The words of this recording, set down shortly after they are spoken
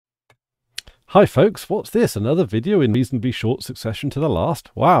Hi folks, what's this? Another video in reasonably short succession to the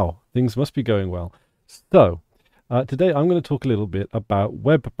last? Wow, things must be going well. Today I'm going to talk a little bit about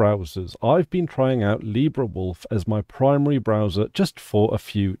web browsers. I've been trying out Librewolf as my primary browser just for a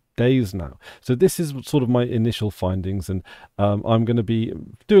few days now. So this is sort of my initial findings, and I'm going to be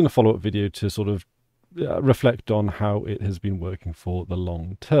doing a follow-up video to sort of reflect on how it has been working for the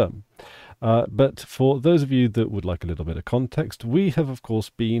long term. But for those of you that would like a little bit of context, we have of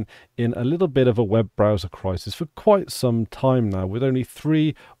course been in a little bit of a web browser crisis for quite some time now, with only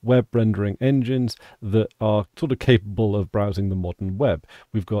 3 web rendering engines that are sort of capable of browsing the modern web.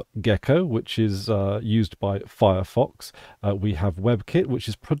 We've got Gecko, which is used by Firefox. We have WebKit, which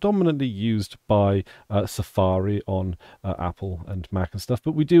is predominantly used by Safari on Apple and Mac and stuff.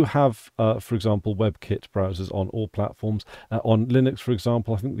 But we do have, for example, WebKit browsers on all platforms. On Linux, for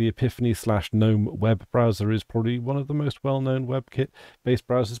example, I think the Epiphany/GNOME web browser is probably one of the most well-known WebKit-based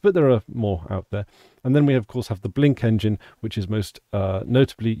browsers, but there are more out there. And then we, of course, have the Blink engine, which is most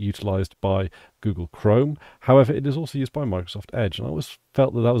notably utilized by Google Chrome. However, it is also used by Microsoft Edge. And I always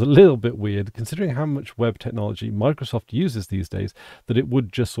felt that that was a little bit weird, considering how much web technology Microsoft uses these days, that it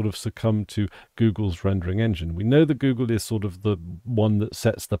would just sort of succumb to Google's rendering engine. We know that Google is sort of the one that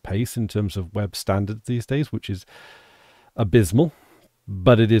sets the pace in terms of web standards these days, which is abysmal,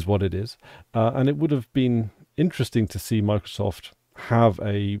 but it is what it is. And it would have been interesting to see Microsoft have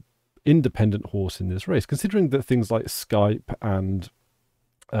a independent horse in this race, considering that things like Skype and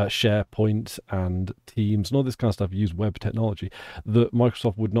SharePoint and Teams and all this kind of stuff use web technology, that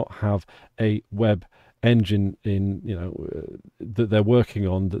Microsoft would not have a web engine in, that they're working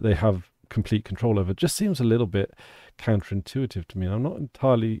on, that they have complete control over. It just seems a little bit counterintuitive to me. I'm not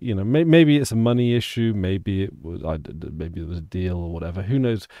entirely, maybe it's a money issue, maybe it was a deal or whatever. Who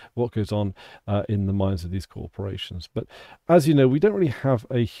knows what goes on in the minds of these corporations? But as you know, we don't really have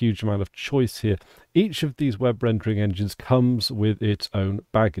a huge amount of choice here. Each of these web rendering engines comes with its own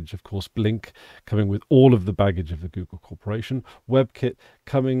baggage. Of course, Blink coming with all of the baggage of the Google corporation. WebKit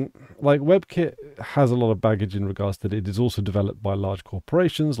WebKit has a lot of baggage in regards that it is also developed by large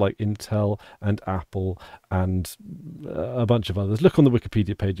corporations like Intel and Apple and a bunch of others. Look on the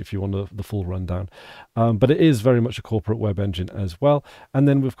Wikipedia page if you want the full rundown. But it is very much a corporate web engine as well. And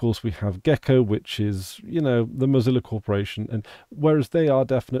then, of course, we have Gecko, which is, the Mozilla Corporation. And whereas they are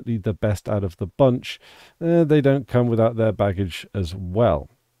definitely the best out of the bunch, they don't come without their baggage as well.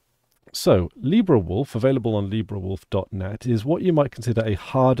 So, Librewolf, available on librewolf.net, is what you might consider a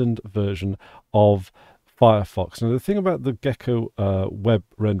hardened version of Firefox. Now, the thing about the Gecko web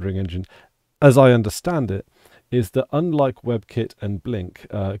rendering engine, as I understand it, is that unlike WebKit and Blink,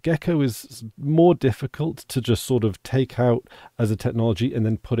 Gecko is more difficult to just sort of take out as a technology and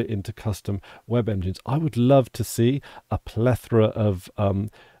then put it into custom web engines. I would love to see a plethora of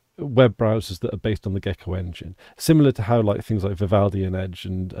web browsers that are based on the Gecko engine, similar to how things like Vivaldi and Edge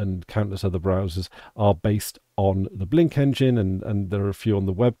and countless other browsers are based on the Blink engine, and there are a few on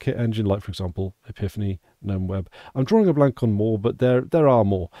the WebKit engine, like for example Epiphany, GNOME Web. I'm drawing a blank on more, but there are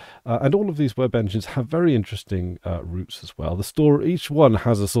more, and all of these web engines have very interesting roots as well. Each one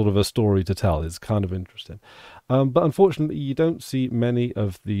has a sort of a story to tell. It's kind of interesting, but unfortunately you don't see many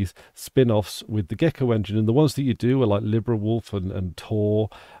of these spin-offs with the Gecko engine, and the ones that you do are like Librewolf and Tor,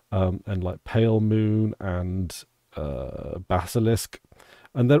 and like Pale Moon and Basilisk.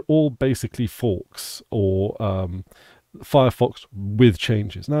 And they're all basically forks or Firefox with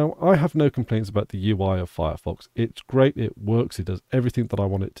changes. Now, I have no complaints about the UI of Firefox. It's great, it works, it does everything that I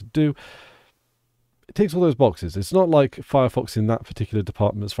want it to do. It ticks all those boxes. It's not like Firefox in that particular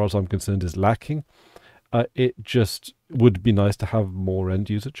department, as far as I'm concerned, is lacking. It just would be nice to have more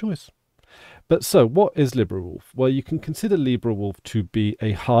end-user choice. But so, what is Librewolf? Well, you can consider Librewolf to be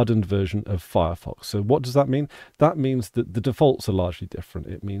a hardened version of Firefox. So what does that mean? That means that the defaults are largely different.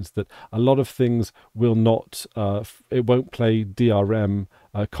 It means that a lot of things will not, it won't play DRM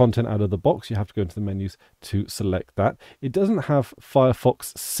content out of the box. You have to go into the menus to select that. It doesn't have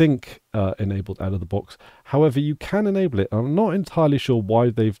Firefox sync enabled out of the box. However, you can enable it. I'm not entirely sure why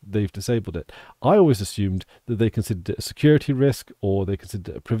they've disabled it. I always assumed that they considered it a security risk, or they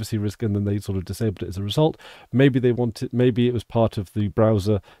considered it a privacy risk, and then they sort of disabled it as a result. Maybe it was part of the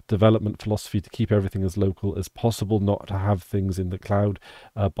browser development philosophy to keep everything as local as possible, not to have things in the cloud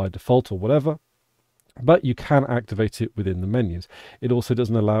by default or whatever. But you can activate it within the menus. It also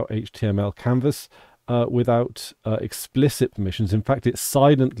doesn't allow HTML canvas without explicit permissions. In fact, it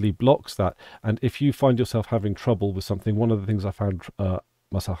silently blocks that. And if you find yourself having trouble with something, one of the things I found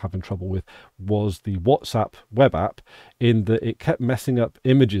myself having trouble with was the WhatsApp web app, in that it kept messing up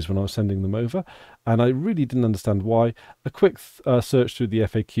images when I was sending them over, and I really didn't understand why. A quick search through the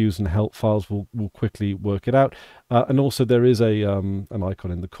FAQs and help files will quickly work it out. And also there is an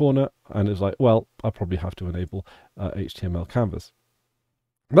icon in the corner, and it's like, well, I probably have to enable HTML canvas.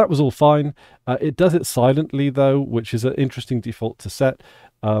 That was all fine. It does it silently though, which is an interesting default to set.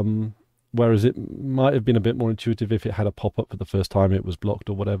 Whereas it might have been a bit more intuitive if it had a pop-up for the first time it was blocked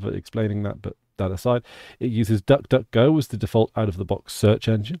or whatever explaining that, but that aside, it uses DuckDuckGo as the default out-of-the-box search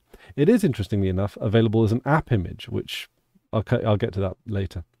engine. It is, interestingly enough, available as an app image, which I'll get to that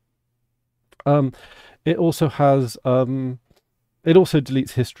later. It also has, it also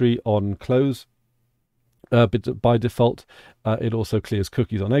deletes history on close. But by default, it also clears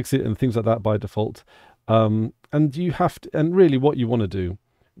cookies on exit and things like that by default. And you have to, and really what you want to do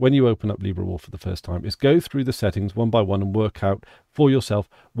when you open up Librewolf for the first time is go through the settings one by one and work out for yourself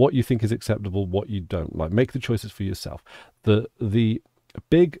what you think is acceptable, what you don't like. Make the choices for yourself. The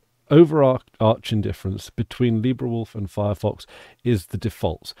big overarching difference between Librewolf and Firefox is the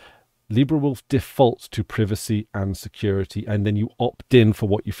defaults. Librewolf defaults to privacy and security, and then you opt in for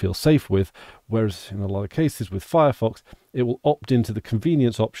what you feel safe with, whereas in a lot of cases with Firefox, it will opt into the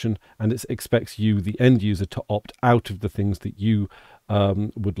convenience option, and it expects you, the end user, to opt out of the things that you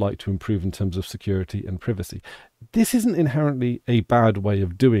would like to improve in terms of security and privacy. This isn't inherently a bad way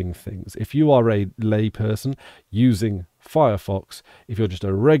of doing things. If you are a lay person using Firefox, if you're just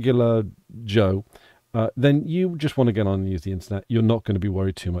a regular Joe, then you just want to get on and use the internet. You're not going to be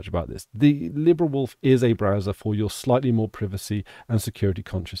worried too much about this. The Librewolf is a browser for your slightly more privacy and security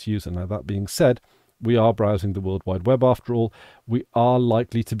conscious user. Now, that being said, we are browsing the World Wide Web after all. We are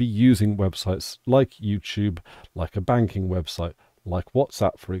likely to be using websites like YouTube, like a banking website, like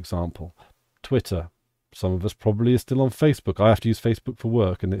WhatsApp, for example, Twitter. Some of us probably are still on Facebook. I have to use Facebook for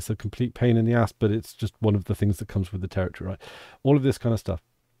work, and it's a complete pain in the ass, but it's just one of the things that comes with the territory, right? All of this kind of stuff.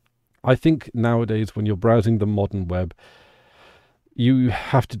 I think nowadays when you're browsing the modern web, you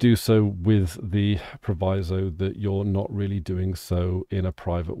have to do so with the proviso that you're not really doing so in a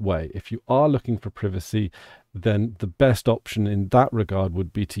private way. If you are looking for privacy, then the best option in that regard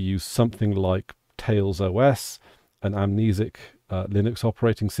would be to use something like Tails OS, an amnesic Linux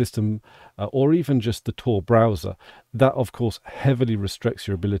operating system, or even just the Tor browser. That, of course, heavily restricts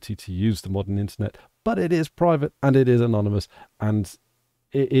your ability to use the modern internet, but it is private and it is anonymous, and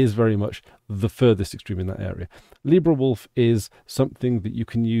it is very much the furthest extreme in that area. Librewolf is something that you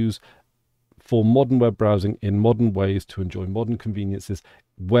can use for modern web browsing in modern ways to enjoy modern conveniences,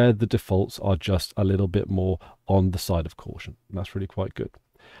 where the defaults are just a little bit more on the side of caution. And that's really quite good.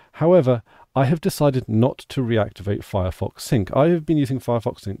 However, I have decided not to reactivate Firefox Sync. I have been using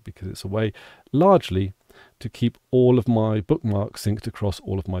Firefox Sync because it's a way largely to keep all of my bookmarks synced across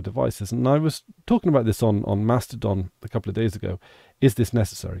all of my devices. And I was talking about this on Mastodon a couple of days ago. Is this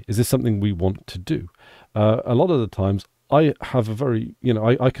necessary? Is this something we want to do? A lot of the times I have a very,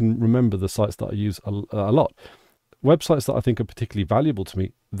 I can remember the sites that I use a lot. Websites that I think are particularly valuable to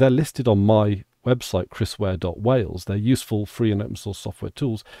me, they're listed on my website, chrisware.wales. They're useful free and open source software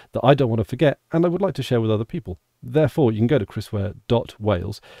tools that I don't want to forget and I would like to share with other people. Therefore, you can go to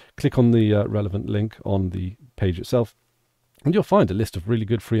chrisware.wales, click on the relevant link on the page itself, and you'll find a list of really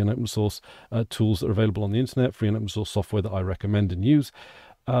good free and open source tools that are available on the internet, free and open source software that I recommend and use.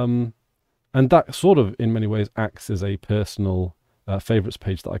 And that sort of, in many ways, acts as a personal favorites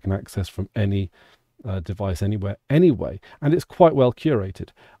page that I can access from any device anywhere anyway, and it's quite well curated.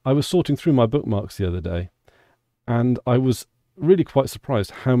 I was sorting through my bookmarks the other day, and I was really quite surprised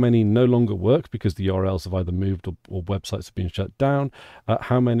how many no longer work because the URLs have either moved or websites have been shut down.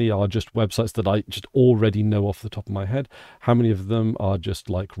 How many are just websites that I just already know off the top of my head. How many of them are just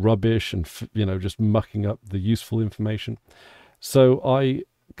like rubbish and just mucking up the useful information. So I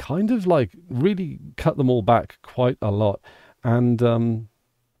kind of like really cut them all back quite a lot, and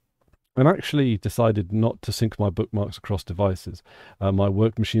actually decided not to sync my bookmarks across devices. My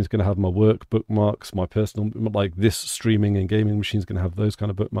work machine is going to have my work bookmarks, my personal, like this streaming and gaming machine is going to have those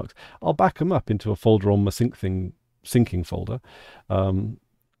kind of bookmarks. I'll back them up into a folder on my syncing folder,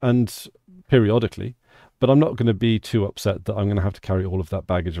 and periodically, but I'm not going to be too upset that I'm going to have to carry all of that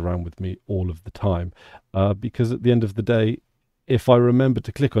baggage around with me all of the time, because at the end of the day, if I remember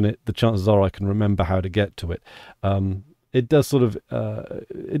to click on it, the chances are I can remember how to get to it. It does sort of,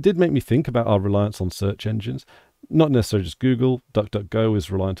 it did make me think about our reliance on search engines, not necessarily just Google. DuckDuckGo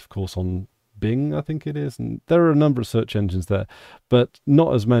is reliant, of course, on Bing, I think it is. And there are a number of search engines there, but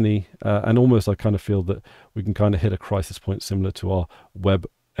not as many. And almost I kind of feel that we can kind of hit a crisis point similar to our web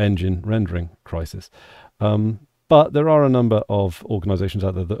engine rendering crisis. But there are a number of organizations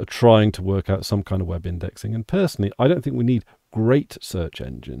out there that are trying to work out some kind of web indexing. And personally, I don't think we need great search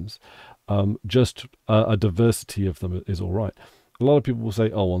engines. Just a diversity of them is all right. A lot of people will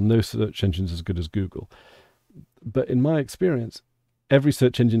say, oh, well, no search engine is as good as Google. But in my experience, every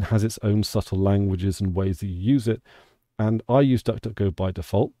search engine has its own subtle languages and ways that you use it. And I use DuckDuckGo by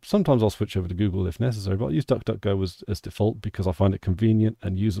default. Sometimes I'll switch over to Google if necessary, but I use DuckDuckGo as default because I find it convenient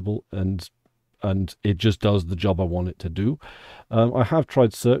and usable, and it just does the job I want it to do. I have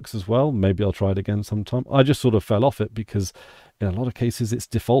tried Cirx as well. Maybe I'll try it again sometime. I just sort of fell off it because in a lot of cases it's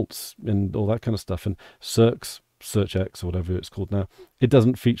defaults and all that kind of stuff. And Cirx, SearchX or whatever it's called now, it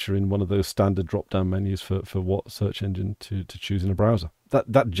doesn't feature in one of those standard drop-down menus for what search engine to choose in a browser.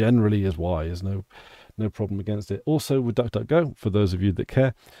 That generally is why. There's no problem against it. Also with DuckDuckGo, for those of you that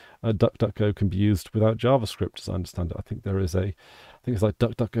care, DuckDuckGo can be used without JavaScript, as I understand it. I think it's like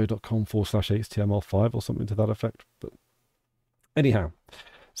duckduckgo.com/HTML5 or something to that effect. But anyhow,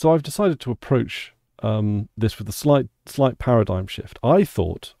 so I've decided to approach this with a slight paradigm shift. I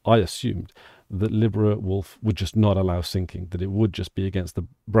assumed that Librewolf would just not allow syncing, that it would just be against the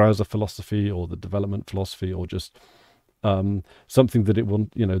browser philosophy or the development philosophy, or just something that it will,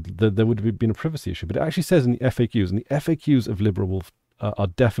 there would have been a privacy issue. But it actually says in the FAQs, and the FAQs of Librewolf are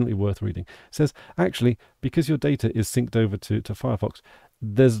definitely worth reading. It says, actually, because your data is synced over to Firefox,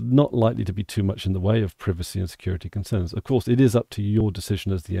 there's not likely to be too much in the way of privacy and security concerns. Of course, it is up to your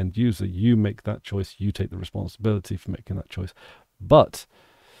decision as the end user. You make that choice. You take the responsibility for making that choice. But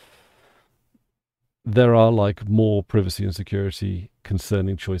there are like more privacy and security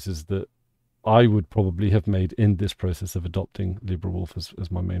concerning choices that I would probably have made in this process of adopting Librewolf as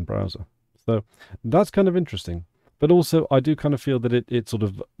my main browser. So that's kind of interesting. But also, I do kind of feel that it sort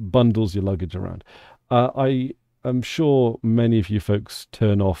of bundles your luggage around. I am sure many of you folks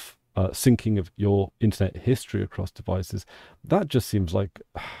turn off syncing of your internet history across devices. That just seems like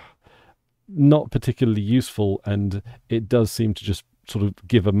not particularly useful, and it does seem to just sort of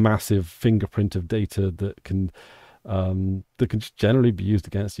give a massive fingerprint of data that can just generally be used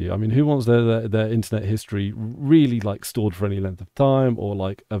against you. I mean, who wants their internet history really like stored for any length of time, or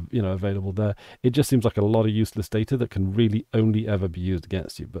like available there? It just seems like a lot of useless data that can really only ever be used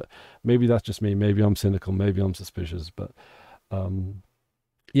against you. But maybe that's just me. Maybe I'm cynical. Maybe I'm suspicious. But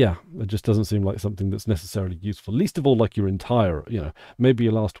yeah, it just doesn't seem like something that's necessarily useful. Least of all, like your entire, maybe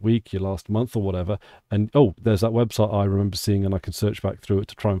your last week, your last month or whatever. And, oh, there's that website I remember seeing and I can search back through it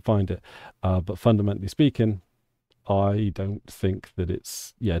to try and find it. But fundamentally speaking, I don't think that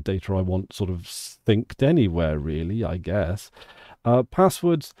it's, data I want sort of synced anywhere, really, I guess.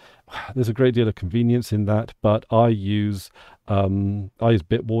 Passwords, there's a great deal of convenience in that, but I use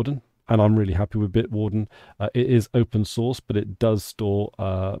Bitwarden. And I'm really happy with Bitwarden. It is open source, but it does store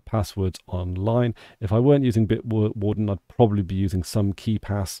passwords online. If I weren't using Bitwarden, I'd probably be using some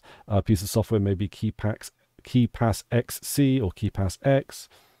KeePass piece of software, maybe KeePass XC or KeePass X,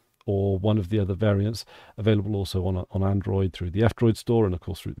 or one of the other variants, available also on Android through the F-Droid store, and of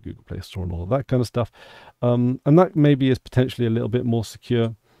course through the Google Play Store and all of that kind of stuff. And that maybe is potentially a little bit more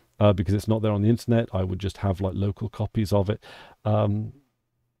secure because it's not there on the internet. I would just have like local copies of it.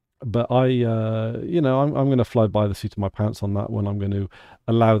 But I'm going to fly by the seat of my pants on that one. I'm going to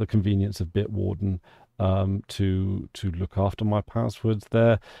allow the convenience of Bitwarden to look after my passwords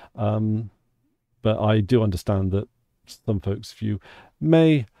there. But I do understand that some folks' view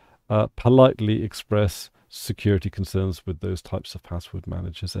may politely express security concerns with those types of password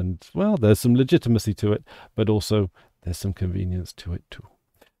managers. And, well, there's some legitimacy to it, but also there's some convenience to it too.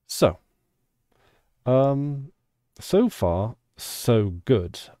 So, so far, so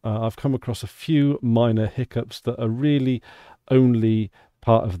good. I've come across a few minor hiccups that are really only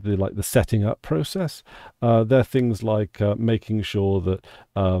part of the setting up process. They're things like making sure that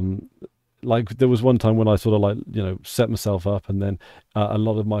like there was one time when I sort of set myself up, and then a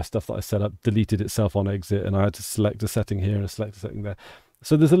lot of my stuff that I set up deleted itself on exit, and I had to select a setting here and select a setting there.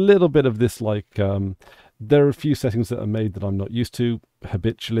 So there's a little bit of this there are a few settings that are made that I'm not used to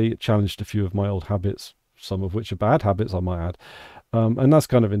habitually. It challenged a few of my old habits, some of which are bad habits, I might add. And that's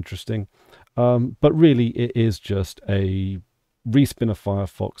kind of interesting. But really, it is just a respin of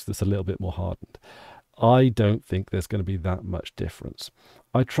Firefox that's a little bit more hardened. I don't think there's going to be that much difference.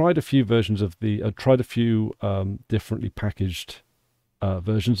 I tried a few versions of differently packaged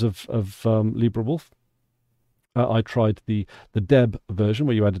versions of Librewolf. I tried the deb version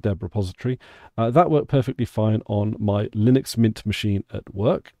where you add a deb repository. That worked perfectly fine on my Linux Mint machine at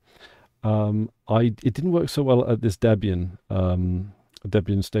work. It didn't work so well at this Debian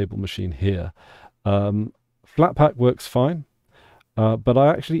stable machine here. Flatpak works fine. But I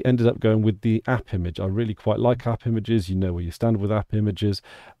actually ended up going with the app image. I really quite like app images. You know where you stand with app images.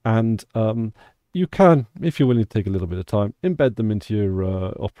 And you can, if you're willing to take a little bit of time, embed them into your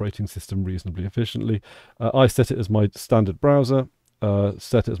operating system reasonably efficiently. I set it as my standard browser.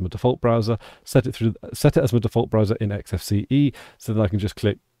 Set it as my default browser. Set it as my default browser in XFCE, so that I can just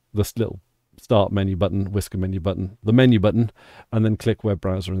click this little start menu button, whisker menu button, the menu button, and then click web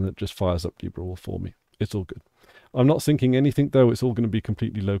browser, and it just fires up Librewolf for me. It's all good. I'm not syncing anything though. It's all going to be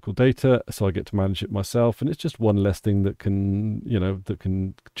completely local data, so I get to manage it myself, and it's just one less thing that can, that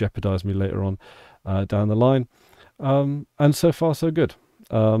can jeopardize me later on down the line. And so far so good.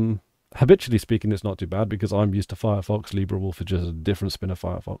 Habitually speaking, it's not too bad because I'm used to Firefox. Librewolf is just a different spin of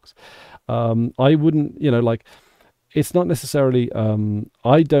Firefox. I wouldn't, it's not necessarily.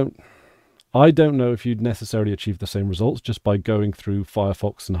 I don't know if you'd necessarily achieve the same results just by going through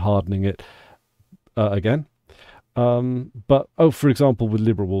Firefox and hardening it again. But for example, with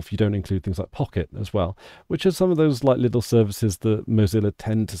Librewolf, you don't include things like Pocket as well, which are some of those like little services that Mozilla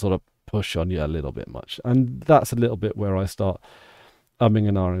tend to sort of push on you a little bit much. And that's a little bit where I start umming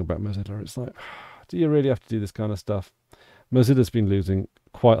and ahhing about Mozilla. It's like, do you really have to do this kind of stuff? Mozilla's been losing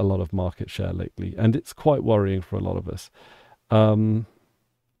quite a lot of market share lately, and it's quite worrying for a lot of us.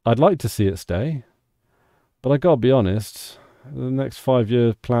 I'd like to see it stay, but I gotta be honest, the next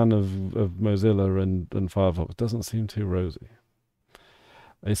 5-year plan of Mozilla and Firefox doesn't seem too rosy.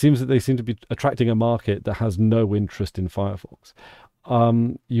 It seems that they seem to be attracting a market that has no interest in Firefox.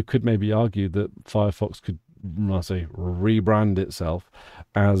 You could maybe argue that Firefox could, I say, rebrand itself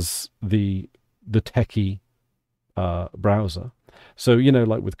as the techie browser. So,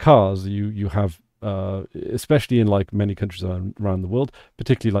 like with cars, you have, especially in like many countries around the world,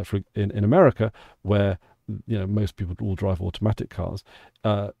 particularly like in America, where most people will drive automatic cars.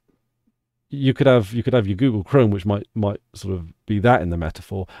 You could have your Google Chrome, which might sort of be that in the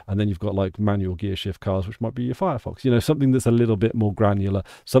metaphor, and then you've got like manual gear shift cars, which might be your Firefox. Something that's a little bit more granular,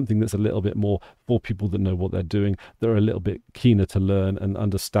 something that's a little bit more for people that know what they're doing, that are a little bit keener to learn and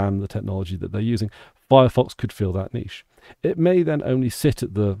understand the technology that they're using. Firefox could fill that niche. It may then only sit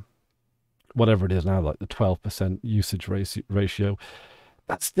at the whatever it is now, like the 12% usage ratio.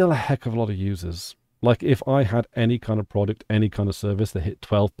 That's still a heck of a lot of users. Like if I had any kind of product, any kind of service that hit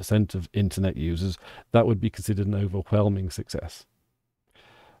 12% of internet users, that would be considered an overwhelming success.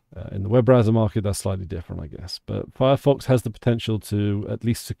 In the web browser market, that's slightly different, I guess. But Firefox has the potential to at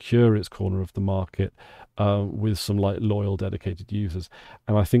least secure its corner of the market with some like loyal, dedicated users.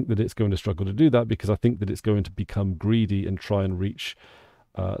 And I think that it's going to struggle to do that because I think that it's going to become greedy and try and reach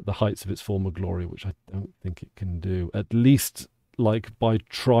the heights of its former glory, which I don't think it can do, at least like by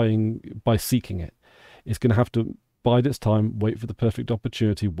seeking it. It's going to have to bide its time, wait for the perfect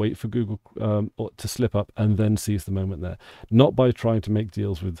opportunity, wait for Google to slip up, and then seize the moment there. Not by trying to make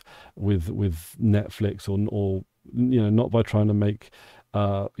deals with Netflix or not by trying to make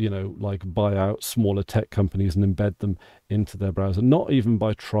like buy out smaller tech companies and embed them into their browser. Not even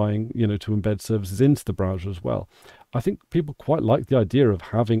by trying to embed services into the browser as well. I think people quite like the idea of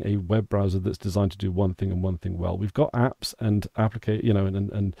having a web browser that's designed to do one thing and one thing well. We've got apps and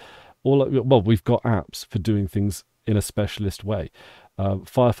we've got apps for doing things in a specialist way.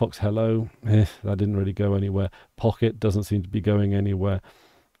 Firefox Hello, that didn't really go anywhere. Pocket doesn't seem to be going anywhere.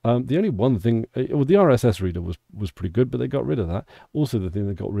 The only one thing, the RSS reader was pretty good, but they got rid of that. Also, the thing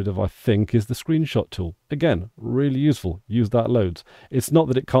they got rid of, I think, is the screenshot tool. Again, really useful. Use that loads. It's not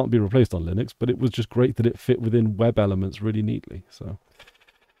that it can't be replaced on Linux, but it was just great that it fit within web elements really neatly. So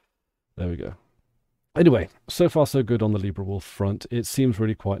there we go. Anyway, so far so good on the Librewolf front. It seems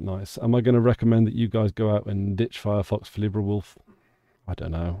really quite nice. Am I going to recommend that you guys go out and ditch Firefox for Librewolf? I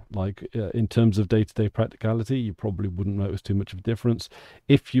don't know. Like in terms of day-to-day practicality, you probably wouldn't notice too much of a difference.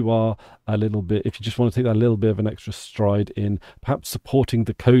 If you just want to take that little bit of an extra stride in perhaps supporting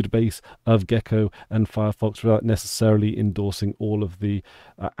the code base of Gecko and Firefox without necessarily endorsing all of the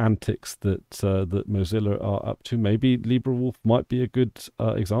antics that Mozilla are up to, maybe Librewolf might be a good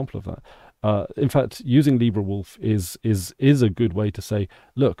example of that. In fact, using Librewolf is a good way to say,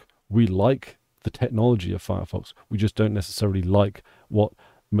 look, we like the technology of Firefox. We just don't necessarily like what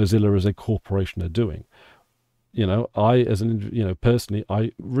Mozilla as a corporation are doing. Personally,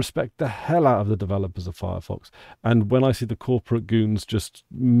 I respect the hell out of the developers of Firefox. And when I see the corporate goons just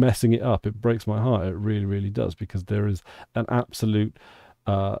messing it up, it breaks my heart. It really, really does, because there is an absolute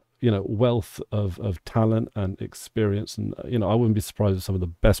wealth of talent and experience, and I wouldn't be surprised if some of the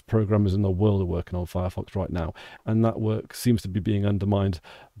best programmers in the world are working on Firefox right now, and that work seems to be being undermined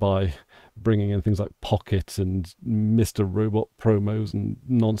by bringing in things like Pocket and Mr. Robot promos and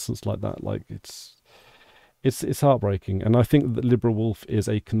nonsense like that. Like it's It's heartbreaking, and I think that Librewolf is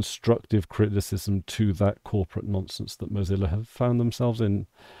a constructive criticism to that corporate nonsense that Mozilla have found themselves in.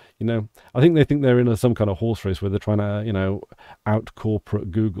 I think they're in some kind of horse race where they're trying to, out corporate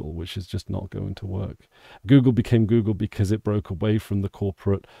Google, which is just not going to work. Google became Google because it broke away from the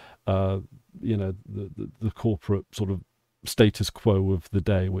corporate, the corporate sort of status quo of the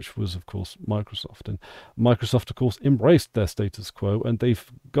day, which was, of course, Microsoft. And Microsoft, of course, embraced their status quo, and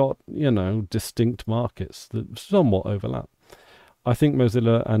they've got, distinct markets that somewhat overlap. I think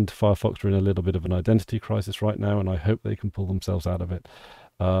Mozilla and Firefox are in a little bit of an identity crisis right now, and I hope they can pull themselves out of it.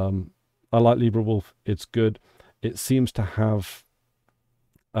 I like Librewolf. It's good. It seems to have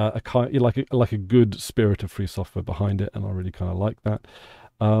a kind like a good spirit of free software behind it, and I really kind of like that.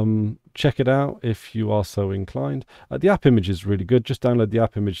 Check it out if you are so inclined. The app image is really good. Just download the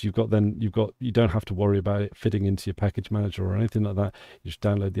app image. You don't have to worry about it fitting into your package manager or anything like that. You just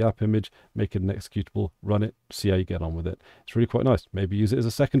download the app image, make it an executable, run it, see how you get on with it. It's really quite nice. Maybe use it as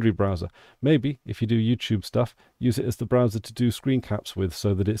a secondary browser. Maybe if you do YouTube stuff, use it as the browser to do screen caps with,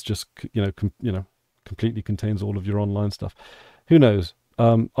 so that it's just completely contains all of your online stuff. Who knows?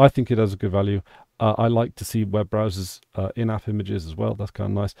 I think it has a good value. I like to see web browsers in-app images as well. That's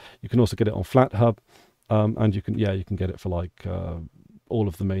kind of nice. You can also get it on FlatHub, and you can get it for like all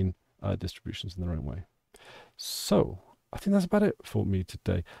of the main distributions in their own way. So I think that's about it for me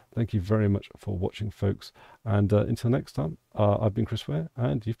today. Thank you very much for watching, folks. And until next time, I've been Chris Ware,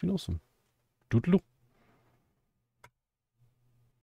 and you've been awesome. Doodaloo.